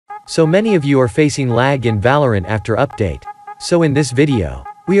So many of you are facing lag in Valorant after update. So in this video,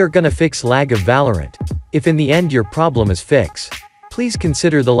 we are gonna fix lag of Valorant. If in the end your problem is fixed, please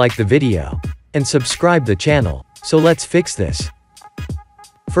consider the like the video, and subscribe the channel. So let's fix this.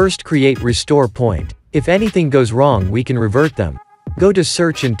 First, create restore point. If anything goes wrong, we can revert them. Go to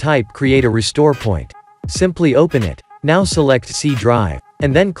search and type create a restore point. Simply open it. Now select C drive,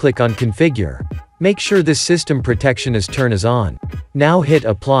 and then click on configure. Make sure this system protection is turned as on. Now hit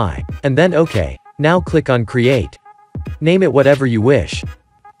apply, and then OK. Now click on create. Name it whatever you wish.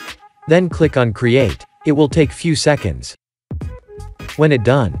 Then click on create. It will take few seconds. When it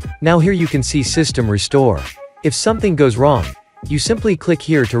done, now here you can see system restore. If something goes wrong, you simply click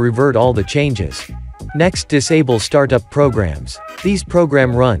here to revert all the changes. Next, disable startup programs. These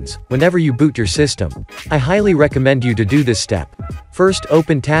program runs whenever you boot your system. I highly recommend you to do this step. First,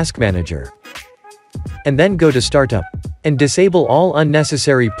 open Task Manager, and then go to Startup, and disable all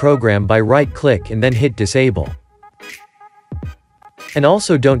unnecessary program by right-click and then hit Disable. And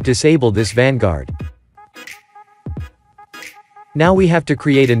also don't disable this Vanguard. Now we have to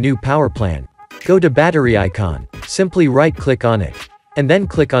create a new power plan. Go to battery icon, simply right-click on it, and then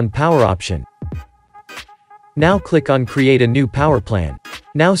click on Power option. Now click on Create a new power plan.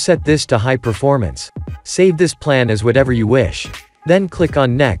 Now set this to high performance. Save this plan as whatever you wish. Then click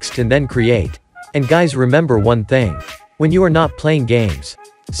on Next and then Create. And guys, remember one thing. When you are not playing games,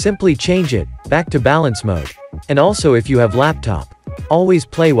 simply change it back to balance mode. And also if you have laptop, always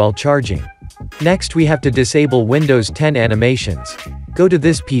play while charging. Next we have to disable Windows 10 animations. Go to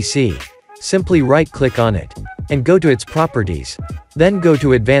this PC. Simply right-click on it, and go to its properties. Then go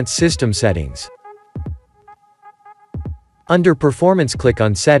to Advanced System Settings. Under Performance, click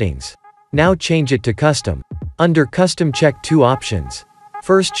on Settings. Now change it to Custom. Under Custom, check two options.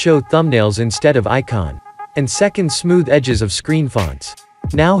 First, show thumbnails instead of icon. And second, smooth edges of screen fonts.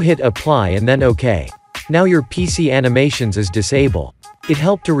 Now hit Apply and then OK. Now your PC animations is disabled. It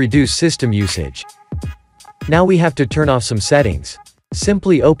helped to reduce system usage. Now we have to turn off some settings.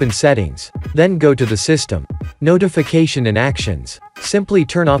 Simply open Settings, then go to the System, Notification and Actions. Simply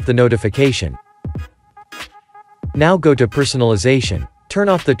turn off the notification. Now go to Personalization, turn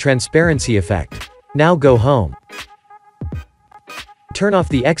off the transparency effect. Now go home. Turn off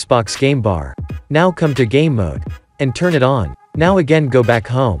the Xbox game bar. Now come to Game Mode, and turn it on. Now again go back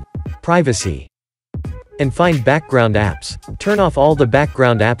home, Privacy, and find Background Apps. Turn off all the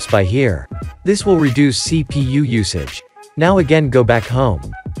background apps by here. This will reduce CPU usage. Now again go back home,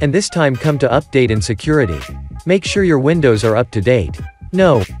 and this time come to Update and Security. Make sure your Windows are up to date.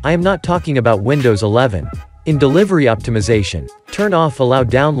 No, I am not talking about Windows 11. In Delivery Optimization, turn off Allow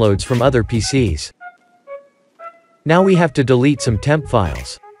downloads from other PCs. Now we have to delete some temp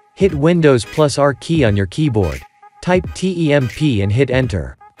files. Hit Windows plus R key on your keyboard. Type temp and hit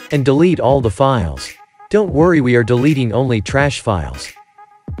Enter. And delete all the files. Don't worry, we are deleting only trash files.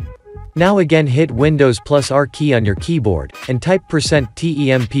 Now again hit Windows plus R key on your keyboard, and type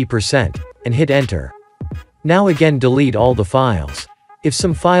 %temp%, and hit Enter. Now again delete all the files. If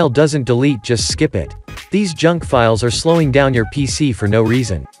some file doesn't delete, just skip it. These junk files are slowing down your PC for no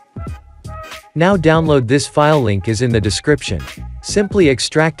reason. Now download this file, link is in the description. Simply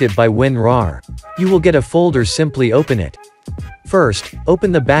extract it by WinRAR. You will get a folder, simply open it. First,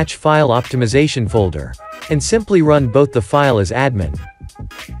 open the batch file optimization folder, and simply run both the file as admin.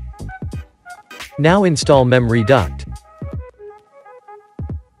 Now install MemReduct.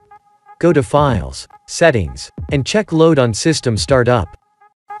 Go to Files, Settings, and check Load on System Startup.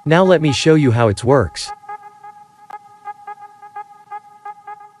 Now let me show you how it works.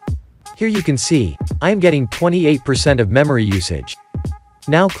 Here you can see, I am getting 28% of memory usage.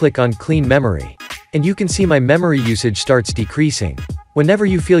 Now click on Clean Memory, and you can see my memory usage starts decreasing. Whenever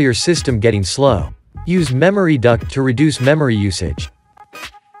you feel your system getting slow, use MemReduct to reduce memory usage.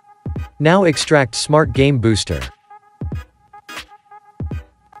 Now extract Smart Game Booster.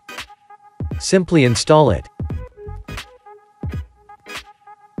 Simply install it.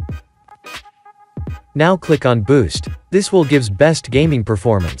 Now click on Boost. This will gives best gaming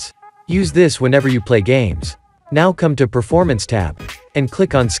performance. Use this whenever you play games. Now come to Performance tab, and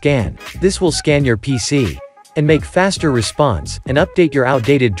click on Scan. This will scan your PC, and make faster response, and update your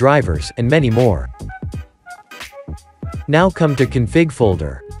outdated drivers, and many more. Now come to Config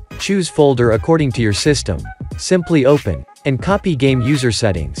folder. Choose folder according to your system. Simply open, and copy game user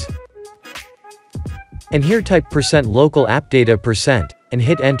settings. And here type %local app data %, and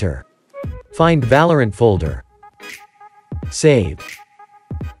hit Enter. Find Valorant folder. Save.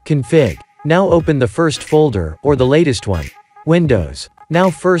 Config. Now open the first folder, or the latest one. Windows. Now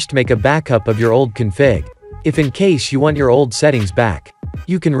first make a backup of your old config. If in case you want your old settings back,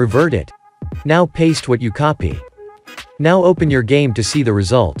 You can revert it. Now paste what you copy. Now open your game to see the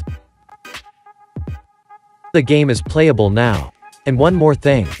result. The game is playable now. And one more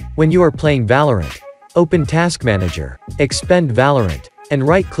thing, when you are playing Valorant, open Task Manager, expand Valorant, and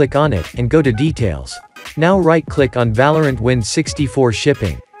right-click on it and go to Details. Now right-click on Valorant Win64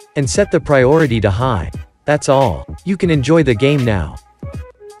 Shipping, and set the priority to high. That's all. You can enjoy the game now.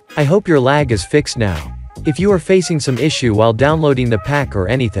 I hope your lag is fixed now. If you are facing some issue while downloading the pack or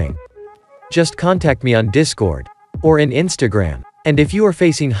anything, just contact me on Discord or in Instagram. And if you are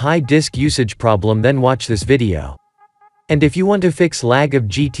facing high disk usage problem, then watch this video. And if you want to fix lag of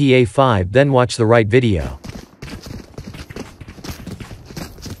GTA 5, then watch the right video.